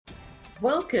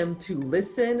Welcome to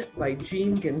Listen by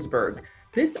Gene Ginsberg.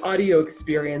 This audio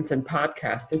experience and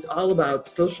podcast is all about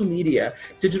social media,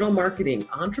 digital marketing,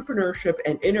 entrepreneurship,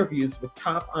 and interviews with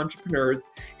top entrepreneurs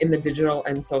in the digital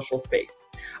and social space.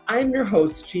 I'm your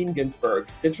host, Gene Ginsberg,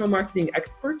 digital marketing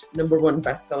expert, #1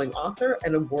 best-selling author,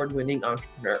 and award-winning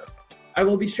entrepreneur. I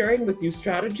will be sharing with you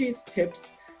strategies,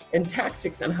 tips, and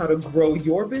tactics on how to grow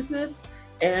your business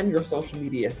and your social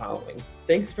media following.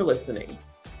 Thanks for listening.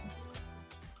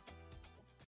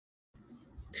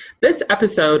 This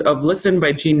episode of Listen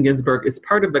by Gene Ginsberg is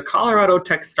part of the Colorado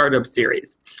Tech Startup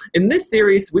Series. In this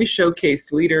series, we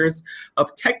showcase leaders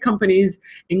of tech companies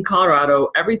in Colorado,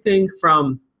 everything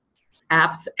from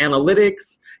apps,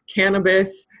 analytics,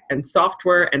 cannabis, and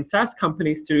software and SaaS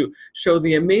companies to show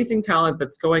the amazing talent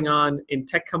that's going on in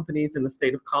tech companies in the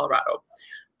state of Colorado.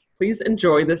 Please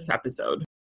enjoy this episode.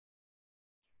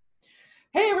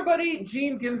 Hey everybody,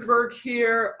 Gene Ginsberg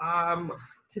here.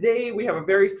 Today we have a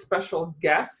very special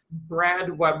guest,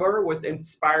 Brad Weber with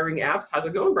Inspiring Apps. How's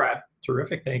it going, Brad?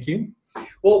 Terrific, thank you.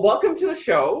 Well, welcome to the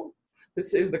show.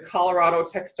 This is the Colorado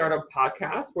Tech Startup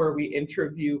Podcast, where we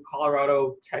interview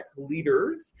Colorado tech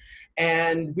leaders,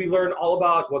 and we learn all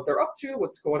about what they're up to,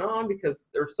 what's going on, because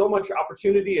there's so much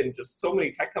opportunity and just so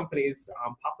many tech companies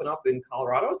popping up in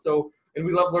Colorado. And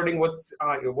we love learning what's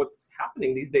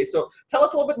happening these days. So tell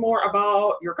us a little bit more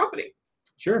about your company.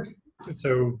 Sure.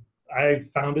 So I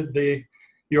founded the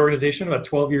organization about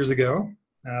 12 years ago.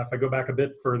 If I go back a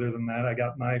bit further than that, I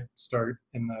got my start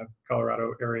in the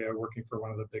Colorado area working for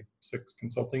one of the big 6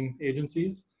 consulting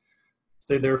agencies.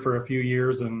 Stayed there for a few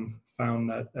years and found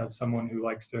that as someone who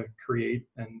likes to create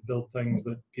and build things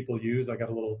that people use, I got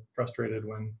a little frustrated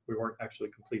when we weren't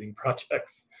actually completing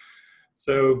projects.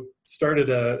 So started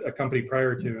a company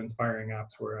prior to Inspiring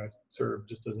Apps where I served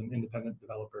just as an independent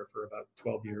developer for about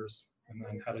 12 years, and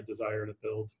then had a desire to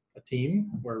build a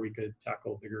team where we could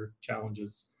tackle bigger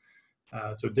challenges.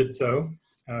 So did so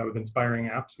with Inspiring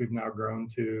Apps. We've now grown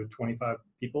to 25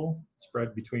 people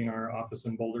spread between our office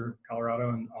in Boulder, Colorado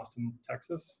and Austin,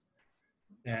 Texas,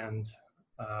 and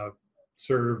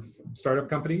serve startup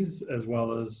companies as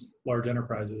well as large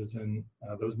enterprises in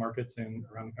those markets and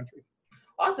around the country.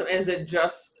 Awesome. And is it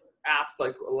just apps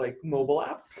like mobile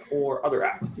apps or other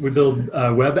apps? We build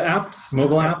web apps,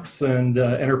 mobile apps, and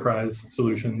enterprise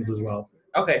solutions as well.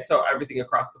 Okay, so everything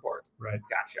across the board. Right.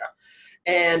 Gotcha.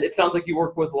 And it sounds like you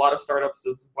work with a lot of startups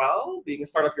as well. Being a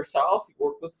startup yourself, you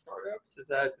work with startups. Is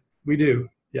that? We do,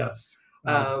 yes.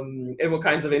 And what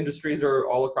kinds of industries are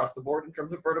all across the board in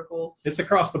terms of verticals? It's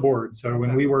across the board. So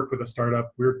when we work with a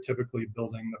startup, we're typically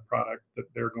building the product that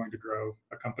they're going to grow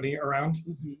a company around.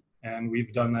 Mm-hmm. And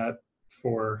we've done that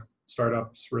for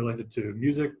startups related to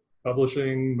music,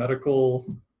 publishing, medical,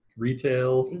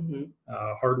 retail,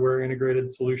 hardware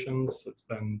integrated solutions. It's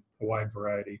been a wide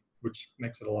variety, which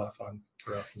makes it a lot of fun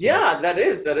for us as well. Yeah, that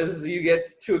is. You get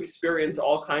to experience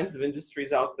all kinds of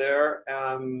industries out there.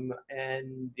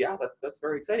 And yeah, that's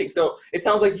very exciting. So it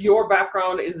sounds like your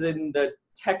background is in the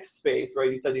tech space, right?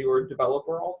 You said you were a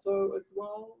developer also as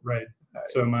well? Right. Okay.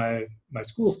 So my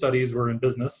school studies were in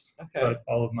business, but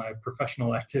all of my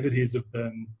professional activities have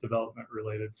been development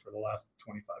related for the last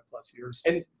 25 plus years.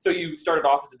 And so you started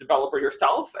off as a developer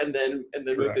yourself and then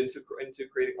moved into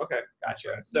creating. Okay, gotcha.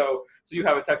 Right. So you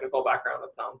have a technical background,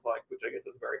 that sounds like, which I guess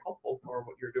is very helpful for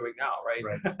what you're doing now, right?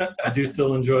 Right. I do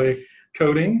still enjoy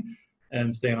coding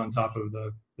and staying on top of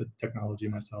the technology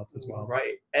myself as well.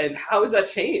 Right. And how has that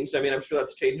changed? I mean, I'm sure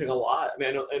that's changing a lot. I mean,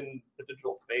 I know in the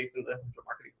digital space and the digital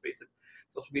marketing space and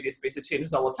social media space, it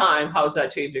changes all the time. How is that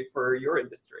changing for your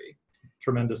industry?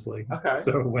 Tremendously. Okay.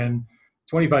 So when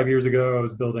 25 years ago, I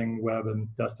was building web and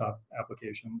desktop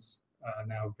applications.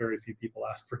 Now very few people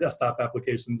ask for desktop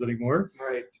applications anymore.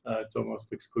 Right. It's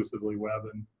almost exclusively web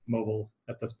and mobile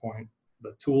at this point.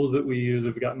 The tools that we use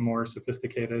have gotten more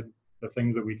sophisticated. The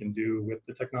things that we can do with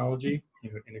the technology,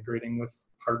 integrating with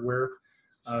hardware,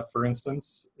 for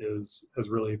instance, has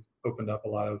really opened up a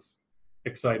lot of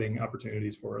exciting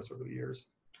opportunities for us over the years.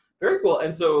 Very cool.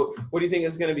 And so what do you think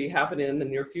is going to be happening in the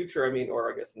near future? I mean,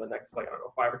 or I guess in the next, 5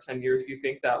 or 10 years, do you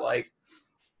think that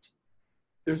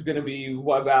there's going to be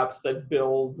web apps that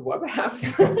build web apps?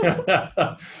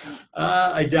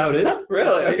 I doubt it.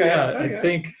 Really? Okay. Yeah, okay. I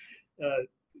think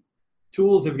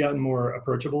tools have gotten more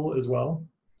approachable as well.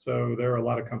 So there are a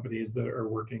lot of companies that are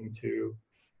working to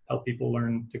help people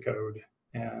learn to code,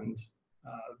 and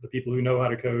the people who know how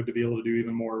to code to be able to do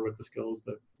even more with the skills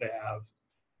that they have.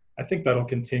 I think that'll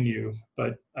continue,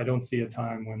 but I don't see a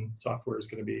time when software is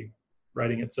going to be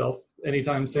writing itself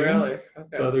anytime soon. Really? Okay.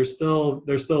 So there's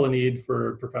still a need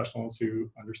for professionals who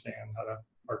understand how to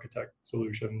architect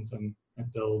solutions and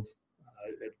build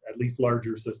at least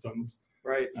larger systems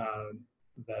Right.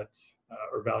 That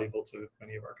are valuable to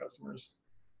many of our customers.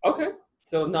 Okay.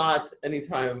 So not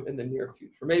anytime in the near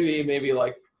future. Maybe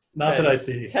like not 10, that I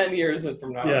see 10 years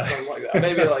from now, yeah. or something like that.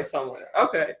 Maybe like somewhere.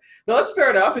 Okay. No, that's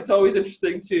fair enough. It's always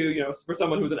interesting to, for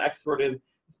someone who's an expert in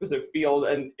a specific field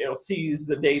and sees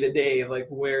the day to day, like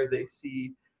where they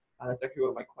see. That's actually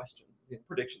one of my questions,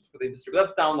 predictions for the industry. But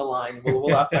that's down the line.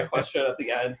 We'll ask that question at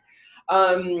the end.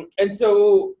 And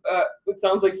so it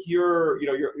sounds like your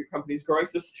company's growing.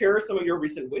 So share some of your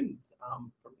recent wins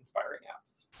from Inspiring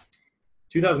Apps.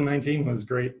 2019 was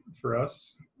great for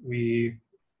us. We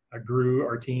grew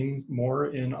our team more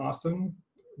in Austin.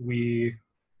 We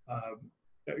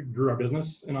grew our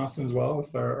business in Austin as well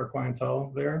with our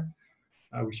clientele there.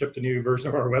 We shipped a new version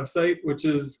of our website, which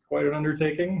is quite an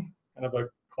undertaking, kind of a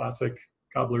classic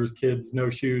cobbler's kids, no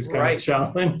shoes kind of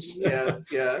challenge. Yes,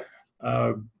 yes.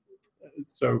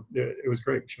 So it was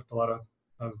great. We shipped a lot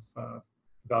of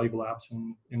valuable apps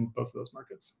in both of those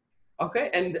markets. Okay,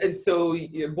 and so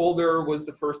Boulder was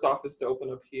the first office to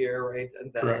open up here, right?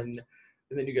 And then Correct.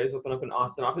 And then you guys open up an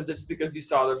Austin office. It's just because you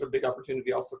saw there's a big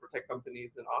opportunity also for tech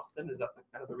companies in Austin. Is that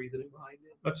kind of the reasoning behind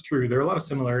it? That's true. There are a lot of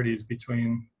similarities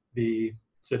between the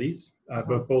cities,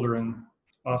 both Boulder and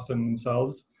Austin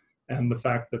themselves, and the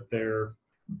fact that they're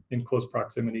in close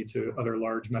proximity to other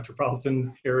large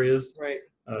metropolitan areas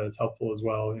is helpful as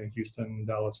well. Houston,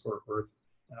 Dallas, Fort Worth,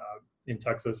 in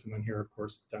Texas, and then here, of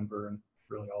course, Denver and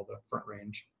really all the Front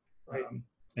Range.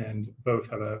 And both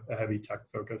have a heavy tech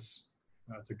focus.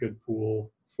 It's a good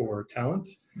pool for talent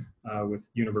with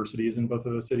universities in both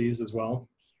of those cities as well.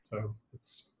 So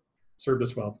it's served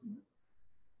us well.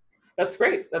 That's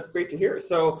great. That's great to hear.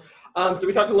 So, so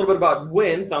we talked a little bit about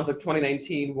wins. Sounds like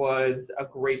 2019 was a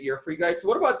great year for you guys. So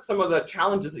what about some of the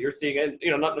challenges that you're seeing? And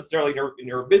not necessarily in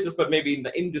your business, but maybe in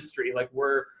the industry. Like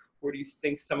where do you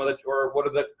think some of the, or what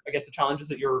are the challenges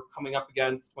that you're coming up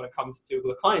against when it comes to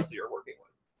the clients that you're working with?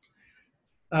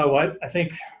 Well, I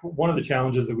think one of the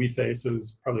challenges that we face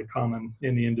is probably common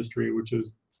in the industry, which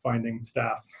is finding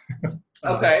staff.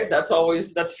 Okay, that's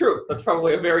true. That's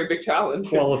probably a very big challenge.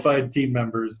 Qualified team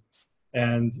members.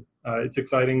 And it's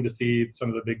exciting to see some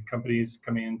of the big companies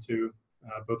coming into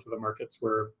both of the markets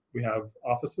where we have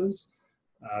offices,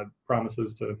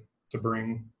 promises to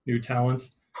bring new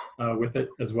talent with it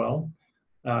as well.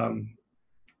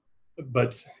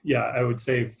 But yeah, I would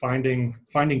say finding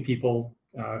people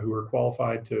who are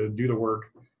qualified to do the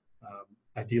work,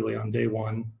 ideally on day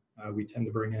one. We tend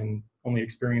to bring in only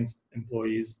experienced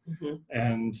employees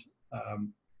and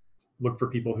look for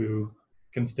people who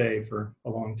can stay for a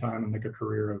long time and make a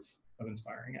career of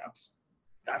Inspiring Apps.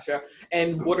 Gotcha.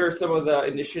 And what are some of the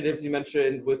initiatives you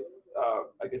mentioned with,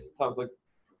 I guess it sounds like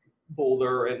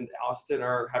Boulder and Austin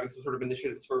are having some sort of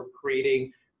initiatives for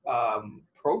creating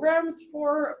programs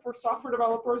for software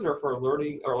developers or for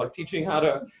learning or like teaching how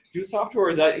to do software?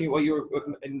 Is that what you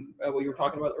were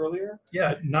talking about earlier?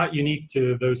 Yeah, not unique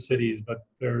to those cities, but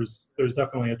there's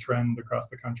definitely a trend across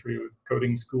the country with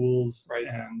coding schools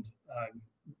and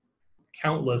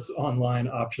countless online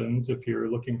options if you're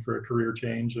looking for a career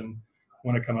change and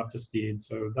want to come up to speed.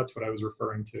 So that's what I was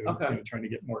referring to, trying to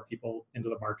get more people into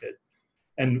the market.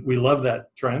 And we love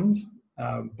that trend,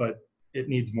 but it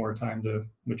needs more time to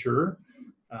mature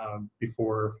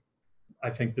before I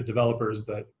think the developers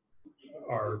that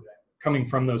are coming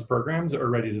from those programs are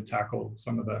ready to tackle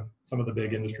some of the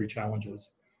big industry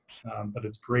challenges. But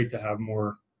it's great to have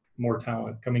more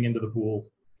talent coming into the pool.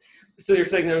 So you're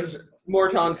saying there's more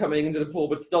talent coming into the pool,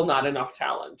 but still not enough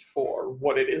talent for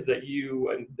what it is that you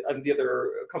and the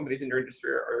other companies in your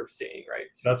industry are seeing, right?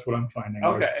 That's what I'm finding.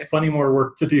 Okay. There's plenty more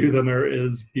work to do than there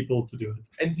is people to do it.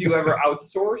 And do you ever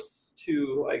outsource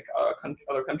to like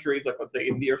other countries, like let's say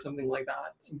India or something like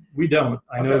that? We don't.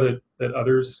 I know that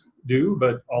others do,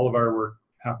 but all of our work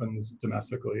happens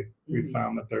domestically. We've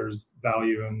found that there's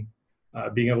value in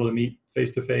being able to meet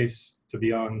face-to-face, to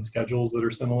be on schedules that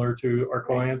are similar to our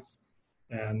clients.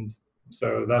 And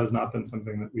so that has not been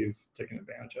something that we've taken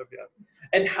advantage of yet.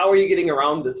 And how are you getting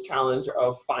around this challenge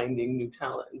of finding new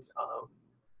talent?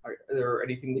 Are there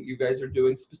anything that you guys are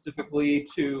doing specifically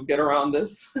to get around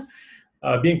this?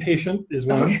 Being patient is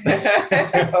one.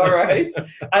 All right.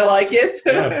 I like it.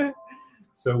 Yeah.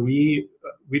 So we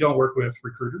don't work with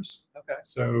recruiters. Okay.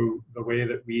 So the way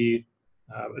that we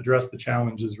address the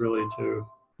challenge is really to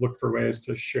look for ways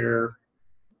to share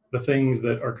the things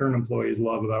that our current employees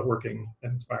love about working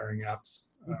at Inspiring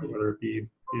Apps, whether it be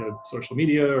via social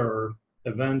media or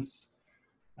events,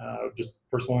 just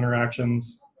personal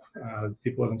interactions.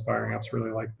 People at Inspiring Apps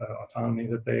really like the autonomy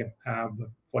that they have,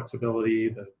 the flexibility,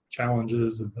 the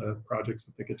challenges of the projects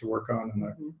that they get to work on, and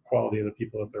the quality of the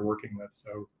people that they're working with.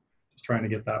 So just trying to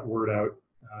get that word out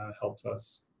helps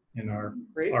us in our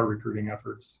Great. recruiting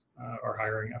efforts, our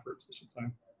hiring efforts, I should say.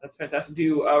 That's fantastic. Do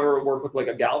you ever work with like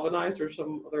a Galvanize or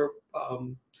some other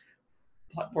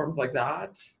platforms like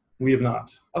that? We have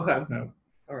not. Okay. No.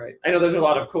 All right. I know there's a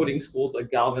lot of coding schools like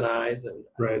Galvanize, and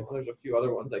Right. there's a few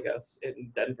other ones, I guess,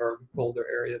 in Denver, Boulder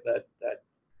area that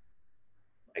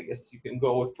I guess you can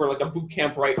go for like a boot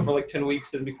camp, right, for like 10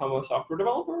 weeks and become a software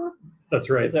developer. That's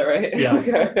right. Is that right?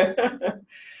 Yes. Okay.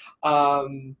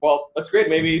 Well, that's great.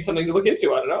 Maybe something to look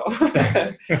into. I don't know.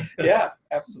 Yeah,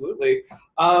 absolutely.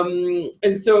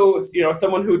 And so,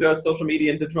 someone who does social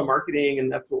media and digital marketing,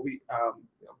 and that's what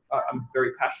I'm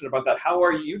very passionate about that. How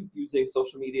are you using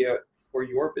social media for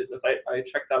your business? I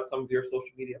checked out some of your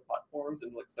social media platforms,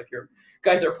 and it looks like you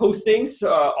guys are posting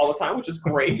all the time, which is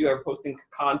great. You are posting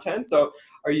content. So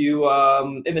are you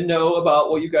in the know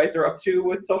about what you guys are up to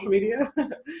with social media?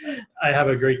 I have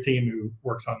a great team who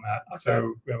works on that. Okay.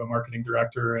 So we have a marketing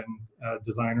director and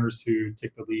designers who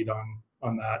take the lead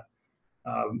on that.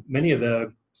 Many of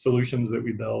the solutions that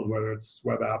we build, whether it's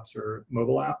web apps or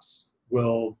mobile apps,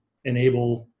 will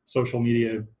enable social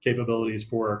media capabilities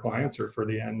for our clients or for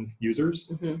the end users.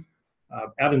 Mm-hmm.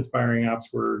 At Inspiring Apps,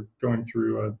 we're going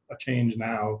through a change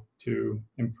now to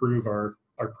improve our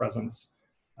presence.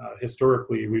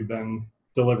 Historically, we've been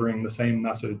delivering the same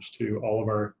message to all of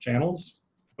our channels,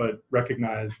 but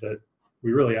recognize that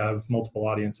we really have multiple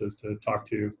audiences to talk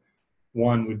to.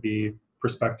 One would be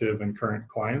prospective and current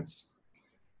clients,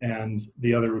 and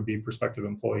the other would be prospective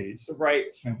employees.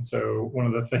 Right. And so one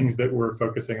of the things that we're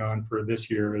focusing on for this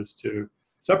year is to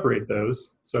separate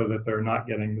those so that they're not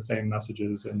getting the same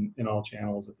messages in all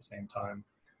channels at the same time.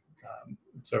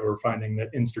 So we're finding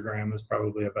that Instagram is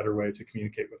probably a better way to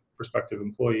communicate with prospective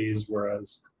employees,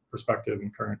 whereas prospective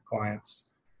and current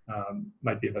clients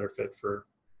might be a better fit for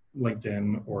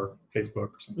LinkedIn or Facebook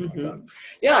or something like that.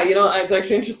 Yeah, it's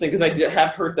actually interesting because I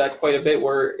have heard that quite a bit,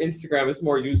 where Instagram is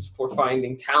more used for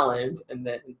finding talent, and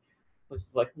then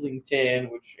places like LinkedIn,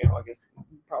 which I guess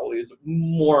probably is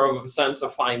more of a sense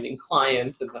of finding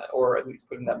clients, and that, or at least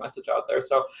putting that message out there.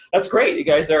 So that's great. You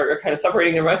guys are kind of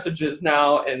separating your messages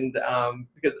now, and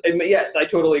yes, I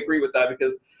totally agree with that,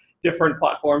 because different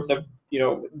platforms have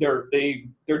they're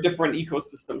different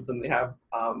ecosystems, and they have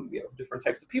different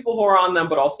types of people who are on them,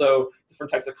 but also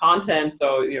different types of content.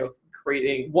 So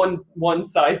creating one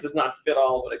size does not fit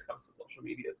all when it comes to social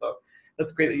media. So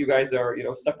that's great that you guys are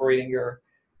separating your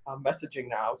messaging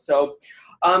now. So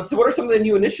what are some of the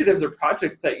new initiatives or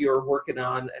projects that you're working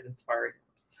on at Inspiring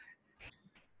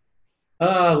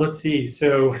Apps? Let's see.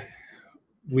 So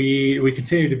we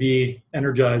continue to be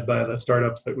energized by the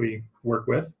startups that we work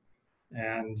with,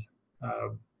 and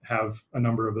have a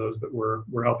number of those that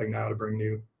we're helping now to bring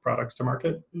new products to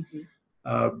market.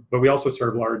 Mm-hmm. But we also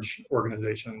serve large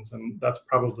organizations, and that's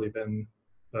probably been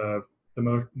the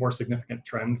more significant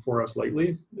trend for us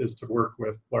lately, is to work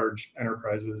with large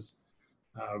enterprises.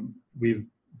 We've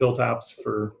built apps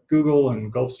for Google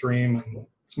and Gulfstream and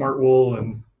Smartwool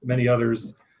and many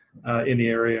others in the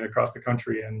area and across the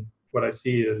country. And what I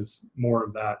see is more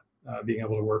of that, being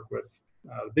able to work with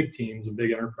big teams and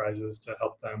big enterprises to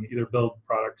help them either build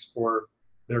products for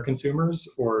their consumers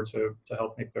or to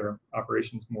help make their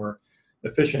operations more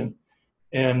efficient.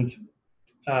 And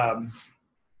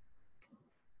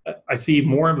I see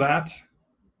more of that,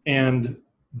 and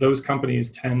those companies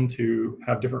tend to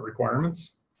have different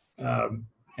requirements.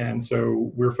 And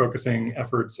so we're focusing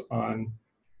efforts on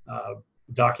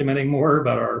documenting more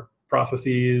about our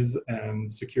processes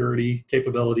and security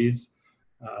capabilities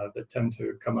that tend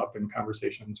to come up in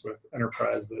conversations with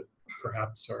enterprise that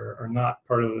perhaps are not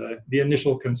part of the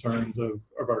initial concerns of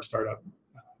our startup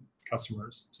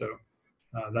customers. So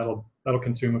that'll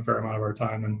consume a fair amount of our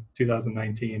time in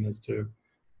 2019, is to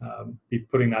be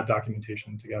putting that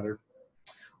documentation together.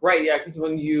 Right, yeah, because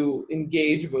when you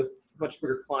engage with much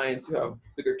bigger clients, you have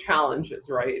bigger challenges,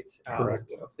 right?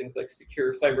 Correct. Things like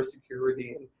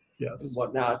cybersecurity and yes. and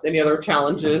whatnot. Any other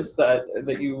challenges that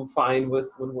you find when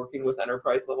working with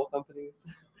enterprise level companies?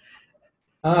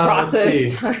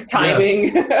 Process,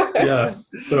 timing.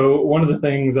 Yes. So one of the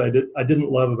things I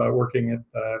didn't love about working at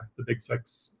the Big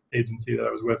Six agency that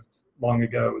I was with long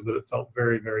ago was that it felt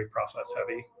very, very process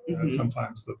heavy. Mm-hmm.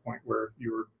 Sometimes to the point where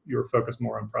you were focused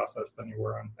more on process than you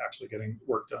were on actually getting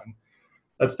work done.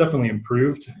 That's definitely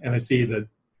improved, and I see that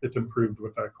it's improved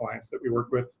with our clients that we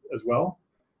work with as well.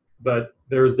 But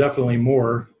there's definitely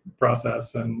more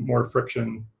process and more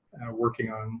friction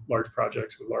working on large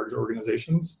projects with large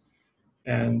organizations.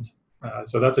 And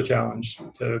so that's a challenge,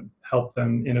 to help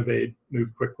them innovate,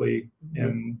 move quickly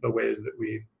in the ways that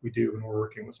we do when we're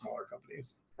working with smaller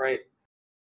companies. Right.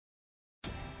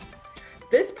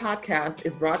 This podcast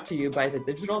is brought to you by the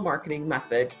Digital Marketing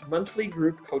Method monthly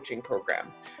group coaching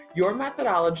program, your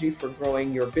methodology for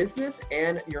growing your business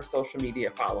and your social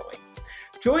media following.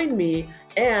 Join me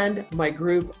and my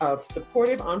group of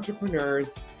supportive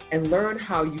entrepreneurs and learn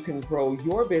how you can grow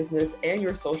your business and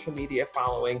your social media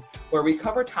following, where we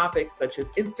cover topics such as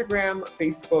Instagram,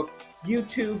 Facebook,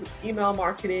 YouTube, email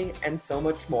marketing, and so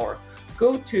much more.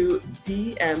 Go to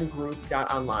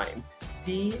dmgroup.online,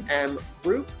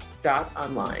 dmgroup.online.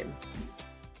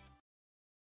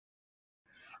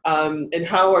 And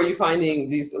how are you finding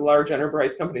these large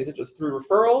enterprise companies? Is it just through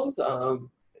referrals?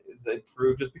 Is it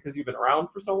through just because you've been around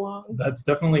for so long? That's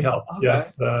definitely helped. Okay,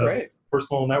 yes. Great.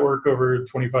 Personal network over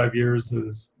 25 years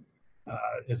has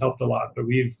helped a lot, but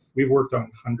we've worked on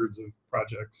hundreds of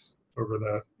projects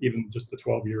over even just the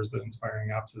 12 years that Inspiring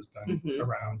Apps has been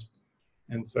around.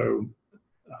 And so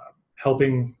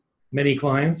helping many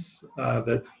clients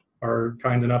that are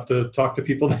kind enough to talk to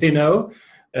people they know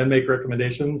and make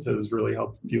recommendations has really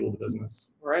helped fuel the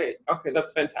business. Right. Okay,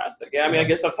 that's fantastic. Yeah, I mean, I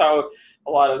guess that's how a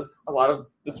lot of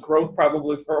this growth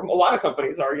probably from a lot of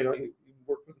companies are. You know, you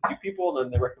work with a few people,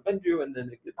 then they recommend you, and then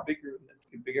it gets bigger, and then it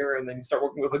gets bigger, and then you start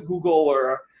working with a Google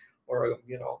or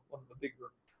you know, one of the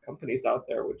bigger companies out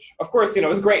there, which of course, you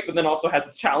know, is great, but then also has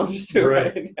its challenges too.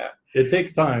 Right. Yeah. It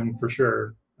takes time for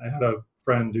sure. I had a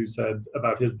friend who said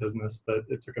about his business that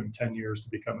it took him 10 years to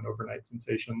become an overnight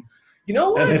sensation. You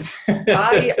know what?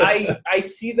 I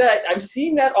see that. I'm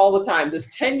seeing that all the time. This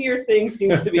 10-year thing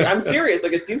seems to be, I'm serious,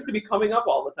 like it seems to be coming up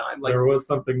all the time. Like, there was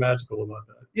something magical about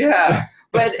that. Yeah,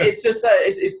 but it's just that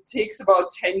it takes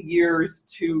about 10 years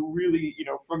to really, you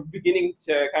know, from beginning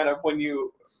to kind of when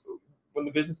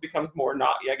the business becomes more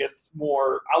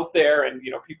more out there and,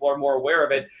 you know, people are more aware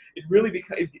of it,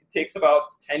 it takes about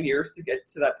 10 years to get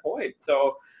to that point.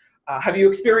 So have you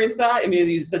experienced that? I mean,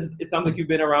 you said it sounds like you've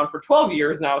been around for 12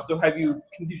 years now. So can you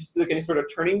see like any sort of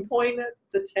turning point at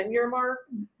the 10-year mark?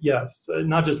 Yes,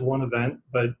 not just one event,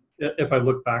 but if I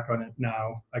look back on it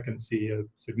now, I can see a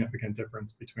significant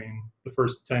difference between the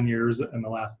first 10 years and the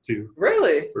last 2.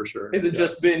 Really? For sure. Has it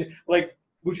just been like,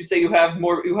 would you say you had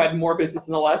more business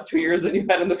in the last 2 years than you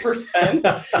had in the first 10?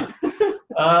 Not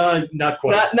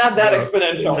quite. Not that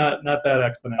exponential. Not that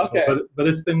exponential. Okay. But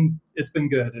it's been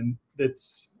good, and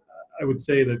I would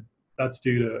say that's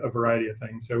due to a variety of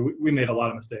things. So we made a lot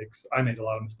of mistakes. I made a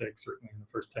lot of mistakes certainly in the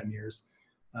first 10 years.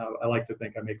 I like to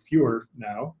think I make fewer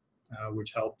now,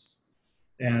 which helps.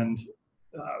 And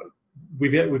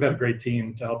we've had a great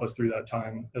team to help us through that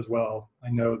time as well. I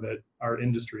know that our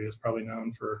industry is probably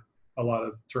known for a lot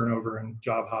of turnover and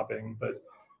job hopping, but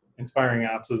Inspiring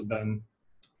Apps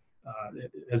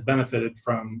has benefited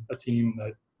from a team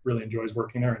that really enjoys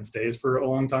working there and stays for a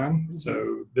long time.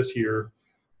 So this year,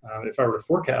 if I were to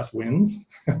forecast wins,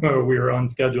 we were on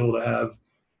schedule to have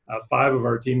 5 of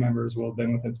our team members will have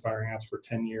been with Inspiring Apps for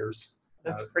 10 years.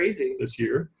 That's crazy. This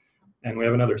year. And we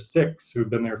have another 6 who've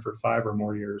been there for 5 or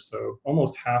more years. So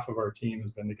almost half of our team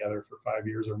has been together for 5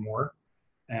 years or more.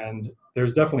 And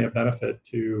there's definitely a benefit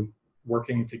to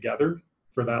working together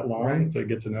for that long, to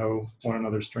get to know one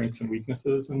another's strengths and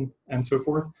weaknesses and so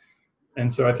forth.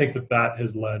 And so I think that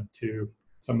has led to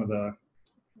some of the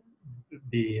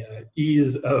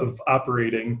ease of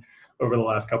operating over the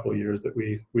last couple of years that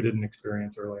we didn't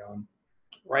experience early on.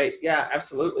 Right. Yeah,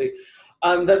 absolutely.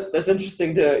 That's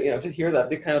interesting to hear that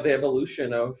the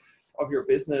evolution of your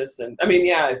business. And I mean,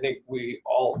 yeah, I think we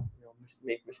all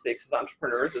make mistakes as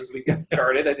entrepreneurs as we get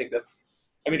started. I think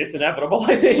it's inevitable,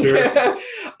 I think. Sure.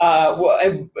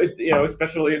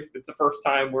 Especially if it's the first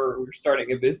time we're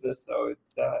starting a business. So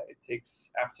it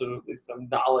takes absolutely some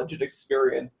knowledge and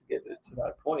experience to get it to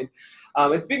that point.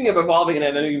 And speaking of evolving, and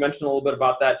I know you mentioned a little bit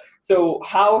about that. So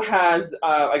how has,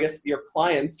 your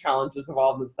clients' challenges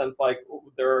evolved in the sense like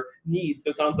their needs?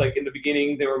 So it sounds like in the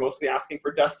beginning, they were mostly asking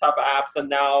for desktop apps, and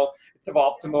now it's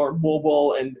evolved to more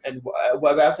mobile and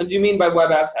web apps. And do you mean by web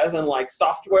apps as in like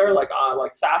software, like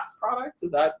SaaS products?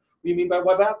 Is that what you mean by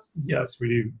web apps? Yes, we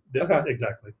do. Okay.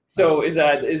 Exactly. So is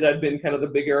that been kind of the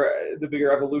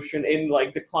bigger evolution in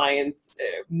like the clients'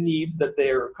 needs that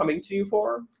they're coming to you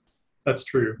for? That's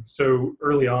true. So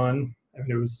early on,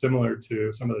 it was similar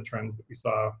to some of the trends that we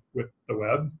saw with the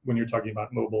web when you're talking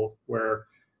about mobile, where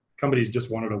companies just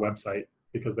wanted a website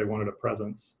because they wanted a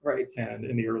presence. Right. And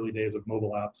in the early days of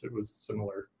mobile apps, it was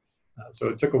similar. So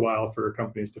it took a while for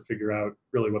companies to figure out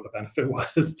really what the benefit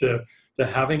was to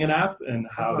having an app and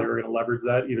how they were going to leverage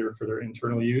that either for their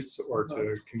internal use or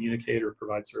to communicate or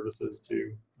provide services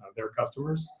to their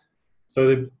customers. So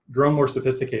they've grown more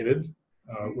sophisticated,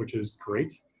 which is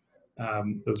great.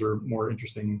 Those are more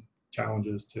interesting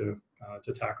challenges to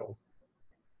tackle.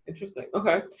 Interesting.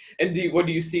 Okay. And what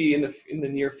do you see in the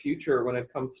near future when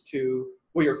it comes to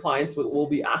what your clients will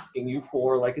be asking you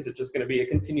for? Like, is it just going to be a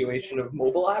continuation of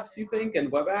mobile apps, you think, and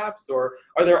web apps, or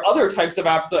are there other types of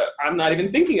apps that I'm not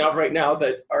even thinking of right now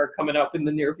that are coming up in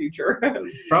the near future?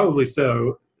 Probably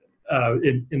so,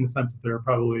 in the sense that there are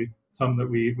probably some that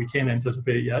we can't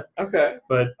anticipate yet. Okay.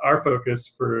 But our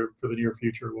focus for the near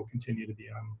future will continue to be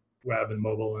on web and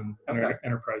mobile and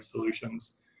enterprise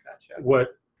solutions. Gotcha. What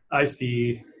I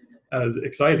see as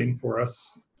exciting for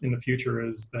us in the future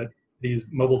is that these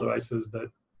mobile devices that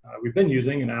we've been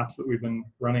using and apps that we've been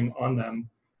running on them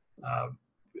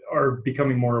are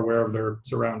becoming more aware of their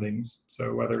surroundings.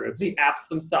 So whether it's the apps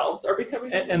themselves are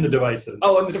becoming and the devices.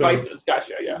 Oh, and the devices.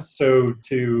 Gotcha. Yeah. So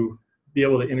to be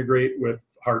able to integrate with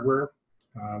hardware,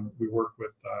 we work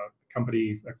with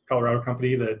a Colorado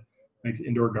company that makes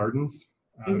indoor gardens,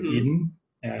 Eden,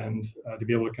 and to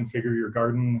be able to configure your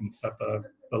garden and set the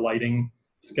lighting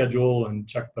schedule and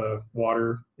check the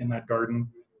water in that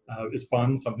garden is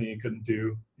fun. Something you couldn't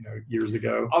do, years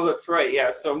ago. Oh, that's right.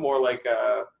 Yeah. So more like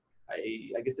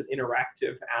I guess an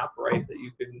interactive app, right? That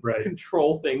you can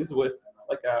control things with,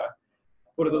 like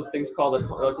what are those things called?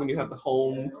 Like when you have the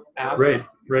home app. Right.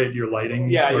 Your lighting,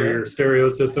 or your stereo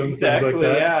system, exactly, things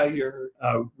like that.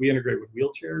 Yeah. We integrate with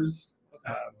wheelchairs.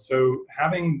 So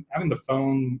having the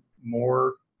phone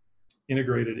more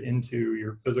integrated into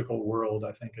your physical world,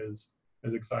 I think is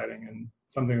exciting and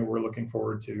something that we're looking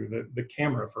forward to. The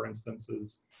camera, for instance,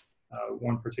 is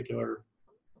one particular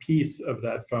piece of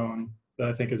that phone that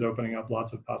I think is opening up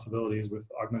lots of possibilities with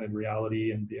augmented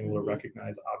reality and being able to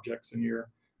recognize objects in your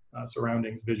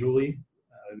surroundings visually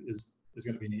is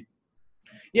going to be neat.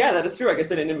 Yeah, that is true. I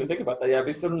guess I didn't even think about that.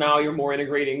 Yeah, so now you're more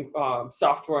integrating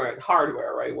software and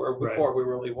hardware, right? Where before we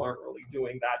really weren't really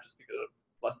doing that just because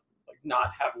of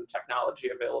not having the technology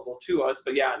available to us.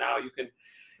 But yeah, now you can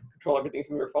control everything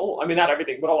from your phone. I mean, not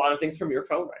everything, but a lot of things from your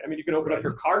phone, right? I mean, you can open up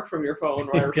your car from your phone,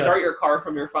 right? Or start your car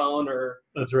from your phone, or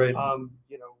that's right. Lock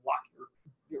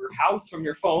your house from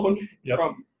your phone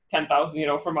from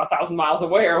 10,000, from 1,000 miles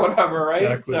away or whatever, right?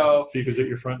 Exactly. So see who's at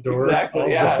your front door.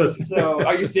 Exactly. Yeah. So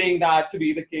are you seeing that to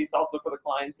be the case also for the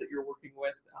clients that you're working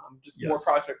with? Just more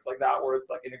projects like that where it's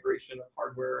like integration of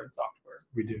hardware and software.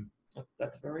 We do.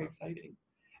 That's very exciting.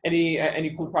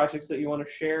 Any cool projects that you want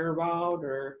to share about,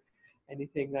 or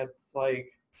anything that's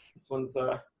like this one's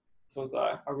a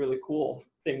really cool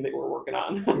thing that we're working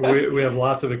on? we have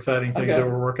lots of exciting things that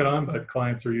we're working on, but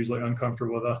clients are usually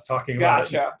uncomfortable with us talking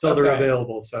about it until they're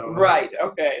available. So no,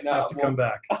 have to come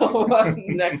back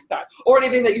next time. Or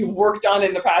anything that you've worked on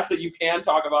in the past that you can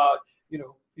talk about.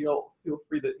 Feel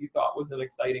free, that you thought was an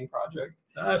exciting project.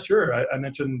 Sure. I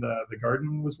mentioned the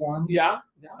garden was one. Yeah.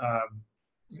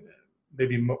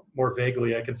 Maybe more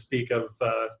vaguely, I can speak of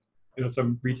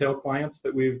some retail clients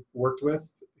that we've worked with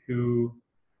who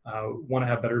want to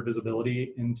have better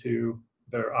visibility into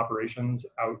their operations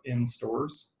out in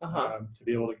stores, to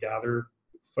be able to gather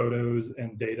photos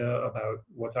and data about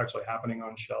what's actually happening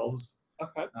on shelves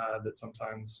that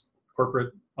sometimes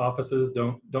corporate offices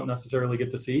don't necessarily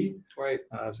get to see. Right.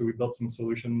 So we built some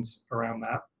solutions around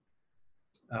that.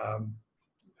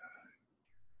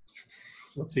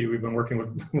 Let's see, we've been working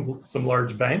with some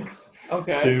large banks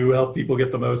to help people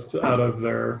get the most out of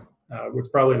their what's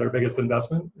probably their biggest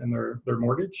investment in their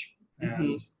mortgage.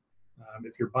 And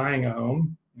if you're buying a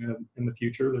home in the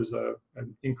future, there's an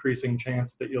increasing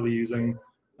chance that you'll be using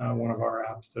one of our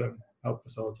apps to help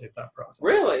facilitate that process.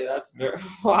 Really?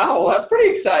 Wow, that's pretty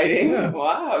exciting. Yeah.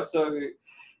 Wow. So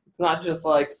it's not just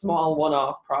like small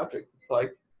one-off projects. It's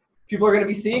like people are going to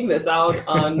be seeing this out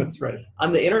on that's right.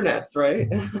 on the internets, right?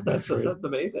 That's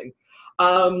amazing.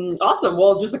 Awesome.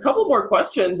 Well, just a couple more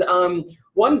questions.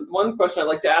 One question I'd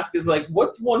like to ask is like,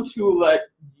 what's one tool that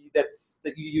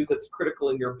you use that's critical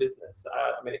in your business?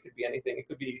 I mean, it could be anything. It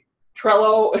could be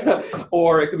Trello,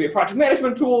 or it could be a project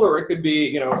management tool, or it could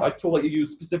be a tool that you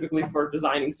use specifically for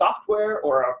designing software,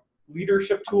 or a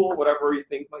leadership tool, whatever you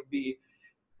think might be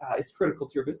is critical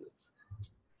to your business.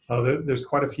 Oh, there's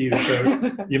quite a few.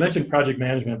 So you mentioned project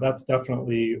management. That's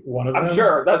definitely one of them. I'm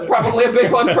sure that's probably a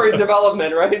big one for your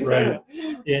development, right? Right.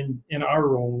 In our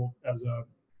role as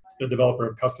a developer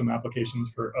of custom applications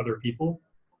for other people,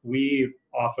 we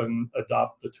often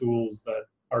adopt the tools that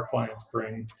our clients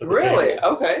bring to the table. Really?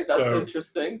 Okay, that's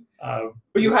interesting.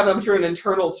 But you have, I'm sure, an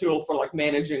internal tool for like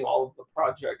managing all of the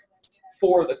projects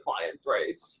for the clients,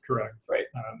 right? Correct. Right.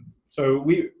 So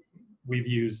we've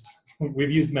used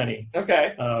many.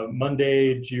 Okay.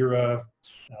 Monday, Jira,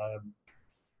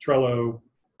 Trello,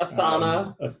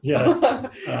 Asana. Yes.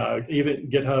 Even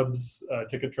GitHub's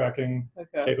ticket tracking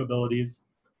capabilities.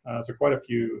 So quite a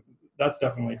few. That's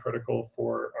definitely critical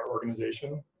for our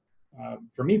organization.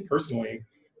 For me personally,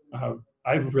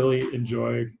 I really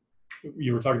enjoy,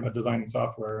 you were talking about designing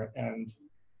software, and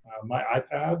my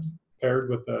iPad paired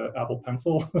with the Apple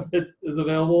Pencil that is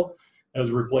available has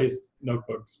replaced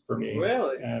notebooks for me.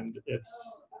 Really? And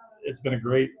it's been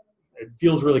it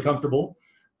feels really comfortable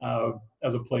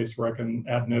as a place where I can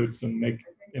add notes and make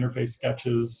interface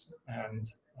sketches and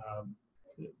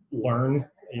learn,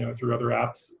 through other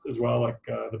apps as well, like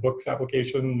the Books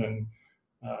application and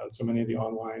so many of the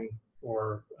online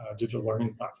or digital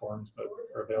learning platforms that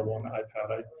are available on the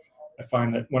iPad. I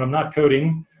find that when I'm not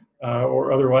coding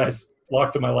or otherwise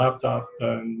locked to my laptop,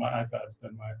 then my iPad's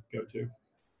been my go-to.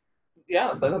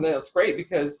 Yeah, that's great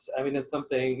because, it's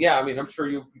something, I'm sure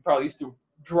you probably used to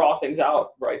draw things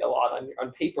out, right, a lot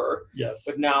on paper. Yes.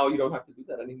 But now you don't have to do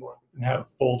that anymore. And have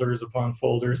folders upon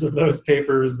folders of those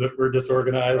papers that were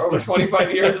disorganized. Over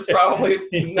 25 years, it's probably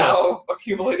Yes. now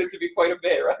accumulated to be quite a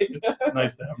bit, right? It's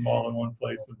nice to have them all in one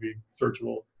place and be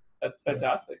searchable. That's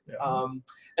fantastic. Yeah.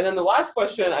 And then the last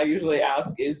question I usually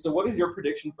ask is, so what is your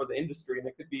prediction for the industry? And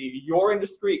it could be your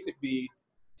industry, it could be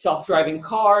self-driving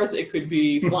cars, it could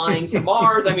be flying to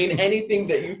Mars. Anything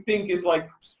that you think is like,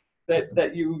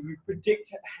 that you predict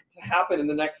to happen in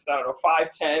the next,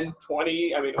 5, 10,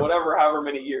 20, however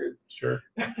many years. Sure.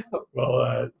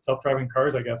 Well, self-driving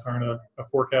cars, I guess, aren't a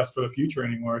forecast for the future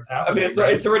anymore. It's happening.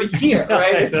 It's already here,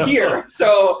 right? It's here.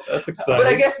 So that's exciting. But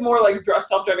I guess more like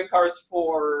self-driving cars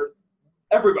for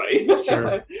everybody.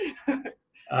 Sure.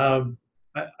 I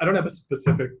don't have a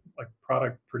specific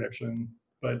product prediction,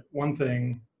 but one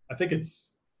thing, I think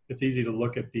it's easy to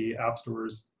look at the app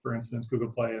stores, for instance, Google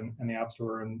Play and the App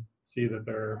Store, and see that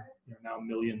there are now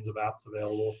millions of apps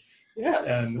available. Yes,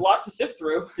 and lots to sift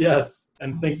through. Yes,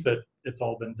 and think that it's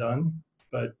all been done,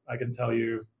 but I can tell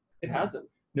you it hasn't.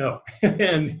 No,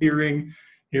 and hearing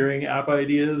app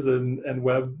ideas and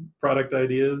web product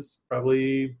ideas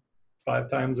probably 5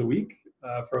 times a week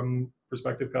from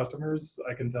prospective customers,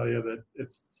 I can tell you that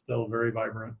it's still very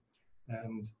vibrant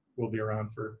and will be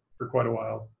around for quite a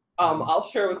while. I'll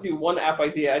share with you one app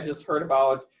idea I just heard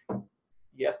about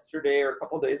yesterday or a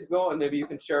couple of days ago, and maybe you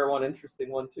can share one interesting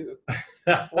one too.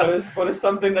 What is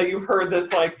something that you've heard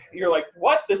that's like, you're like,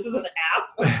 what? This is an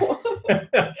app?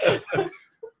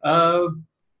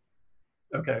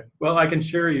 Okay. Well, I can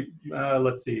share you.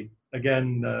 Let's see.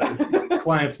 Again,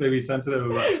 clients may be sensitive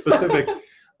about specific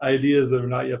ideas that have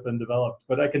not yet been developed,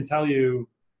 but I can tell you.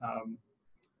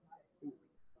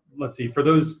 Let's see, for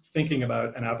those thinking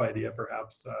about an app idea,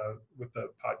 perhaps with the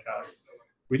podcast,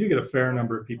 we do get a fair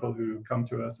number of people who come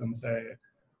to us and say,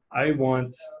 I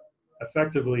want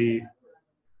effectively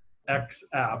X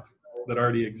app that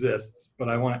already exists, but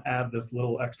I want to add this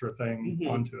little extra thing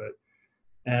onto it.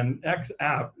 And X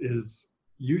app is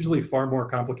usually far more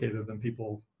complicated than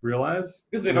people realize.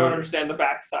 Because they don't understand the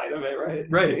backside of it, right?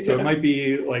 Right. So it might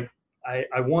be like,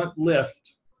 I want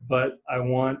Lyft, but I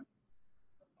want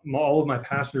all of my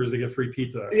passengers to get free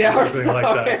pizza, or something like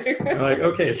that. I'm like,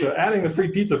 okay, so adding the free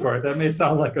pizza part, that may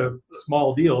sound like a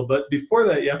small deal, but before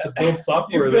that, you have to build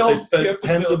software that they spend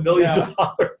tens of millions of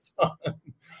dollars on.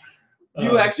 Do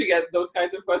you actually get those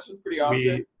kinds of questions pretty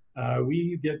often?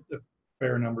 We get a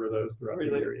fair number of those throughout the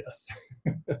year, yes.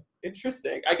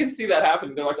 Interesting. I can see that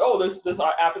happening. They're like, oh, this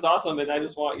app is awesome, and I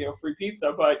just want free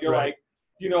pizza, but you're like,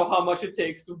 do you know how much it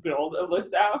takes to build a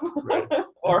Lyft app? Right.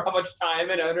 Or how much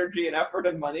time and energy and effort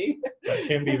and money? That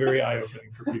can be very eye-opening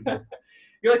for people.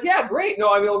 You're like, yeah, great.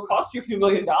 No, it'll cost you a few $1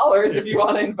 million if you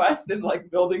want to invest in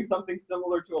building something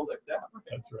similar to a Lyft app.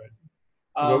 That's right.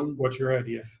 What's your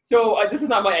idea? So this is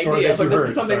not my idea, but this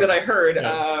is something that I heard.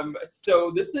 Yes.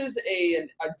 So this is a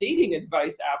dating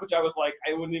advice app, which I was like,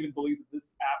 I wouldn't even believe that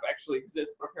this app actually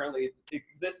exists, but apparently it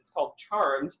exists. It's called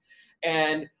Charmed,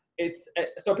 and it's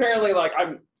so apparently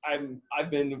I've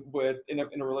been in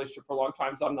a relationship for a long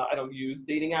time, so I don't use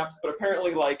dating apps, but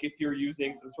apparently if you're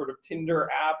using some sort of Tinder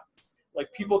app,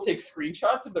 people take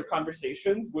screenshots of their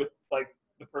conversations with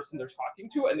the person they're talking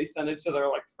to, and they send it to their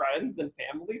friends and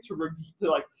family to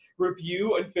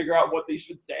review and figure out what they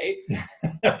should say.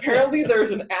 Apparently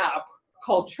there's an app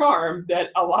called Charm that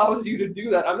allows you to do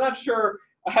that. I'm not sure,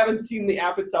 I haven't seen the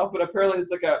app itself, but apparently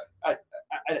it's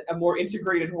a more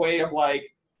integrated way of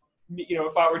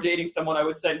if I were dating someone, I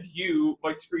would send you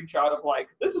my screenshot of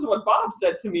this is what Bob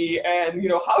said to me, and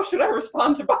how should I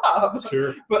respond to Bob?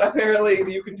 Sure. But apparently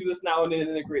you can do this now in an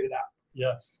integrated app.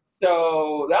 Yes.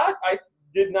 So that I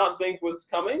did not think was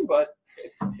coming, but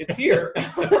it's here.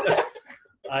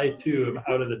 I too am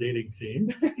out of the dating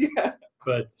scene. Yeah.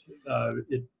 But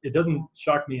it doesn't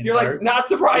shock me entirely. You're not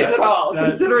surprised at all,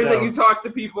 considering that you talk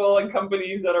to people and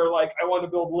companies that are I want to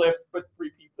build Lyft, but free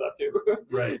pizza too.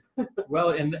 Right. Well,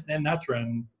 and that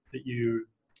trend that you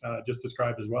just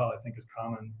described as well, I think is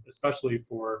common, especially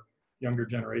for younger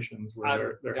generations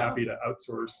where they're happy to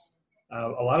outsource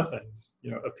a lot of things,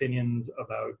 opinions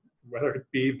about whether it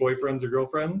be boyfriends or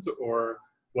girlfriends or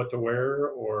what to wear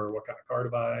or what kind of car to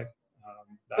buy.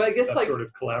 But I guess that like sort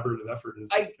of collaborative effort is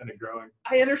kind of growing.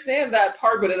 I understand that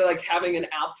part, but like having an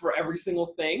app for every single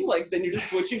thing, like then you're just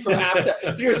switching from app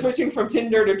to, so you're switching from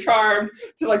Tinder to Charmed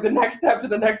to like the next step to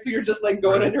the next, so you're just like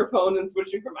going on your phone and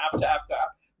switching from app to app to app.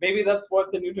 Maybe that's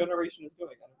what the new generation is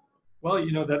doing. Well,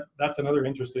 that's another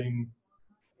interesting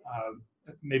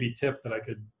maybe tip that I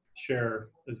could share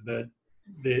is that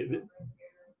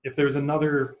if there's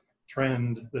another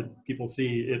trend that people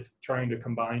see, it's trying to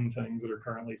combine things that are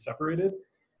currently separated.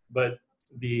 But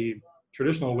the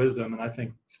traditional wisdom, and I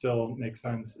think still makes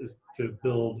sense, is to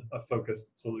build a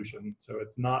focused solution. So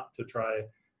it's not to try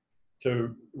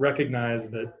to recognize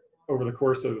that over the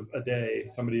course of a day,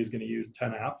 somebody is going to use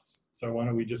 10 apps. So why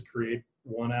don't we just create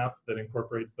one app that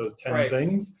incorporates those 10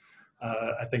 things?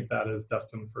 I think that is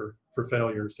destined for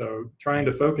failure. So trying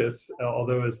to focus,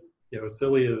 although as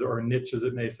silly as or niche as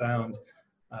it may sound,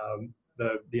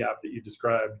 the app that you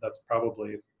described, that's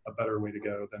probably a better way to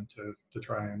go than to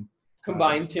try and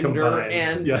combine Tinder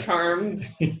and Charmed.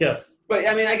 Yes. But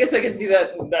I mean, I guess I can see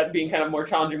that being kind of more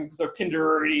challenging because Tinder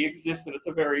already exists and it's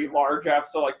a very large app.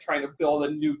 So like trying to build a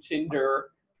new Tinder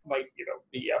might,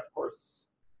 be of course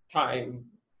time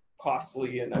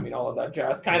costly and I mean all of that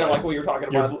jazz. Kind of like what you're talking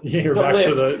about. You're back lift.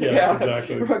 to the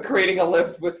exactly. Creating a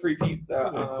lift with free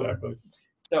pizza. Exactly.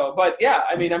 So, but yeah,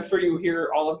 I mean, I'm sure you hear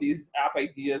all of these app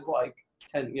ideas like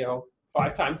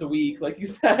 5 times a week, like you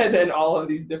said, and all of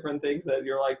these different things that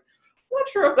you're like, not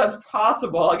sure if that's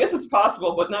possible. I guess it's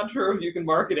possible, but not sure if you can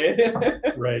market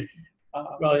it. Right.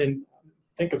 Well, and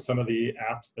think of some of the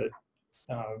apps that,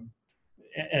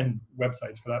 and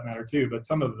websites for that matter too, but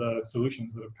some of the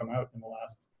solutions that have come out in the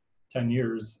last 10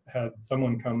 years had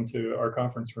someone come to our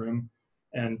conference room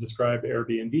and describe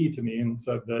Airbnb to me and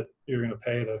said that you're going to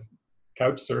pay to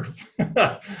couch surf.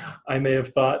 I may have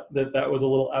thought that was a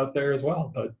little out there as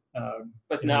well, but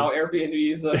now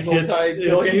Airbnb is a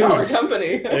multi-billion-dollar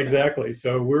company. Exactly.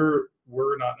 So we're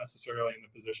not necessarily in the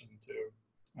position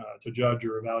to judge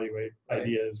or evaluate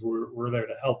ideas. We're there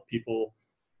to help people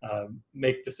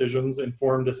make decisions,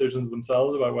 informed decisions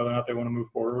themselves about whether or not they want to move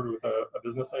forward with a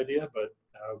business idea. But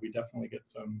we definitely get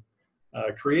some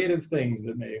creative things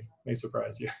that may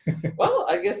surprise you. Well,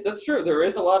 I guess that's true. There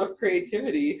is a lot of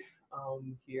creativity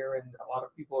here, and a lot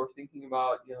of people are thinking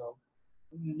about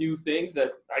new things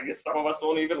that I guess some of us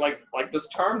won't even like this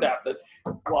Charmed app that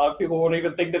a lot of people won't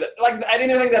even think that I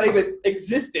didn't even think that even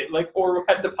existed or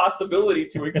had the possibility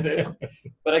to exist,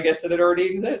 but I guess it already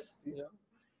exists.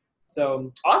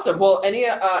 So awesome. Well,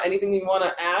 anything you want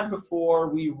to add before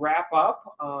we wrap up?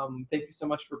 Thank you so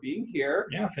much for being here.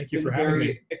 Yeah, thank you for having me.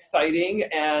 Very exciting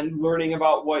and learning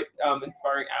about what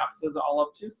Inspiring Apps is all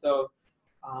up to. So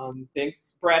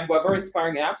thanks, Brad Weber,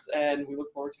 Inspiring Apps, and we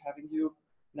look forward to having you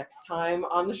next time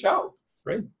on the show.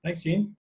 Great. Thanks, Gene.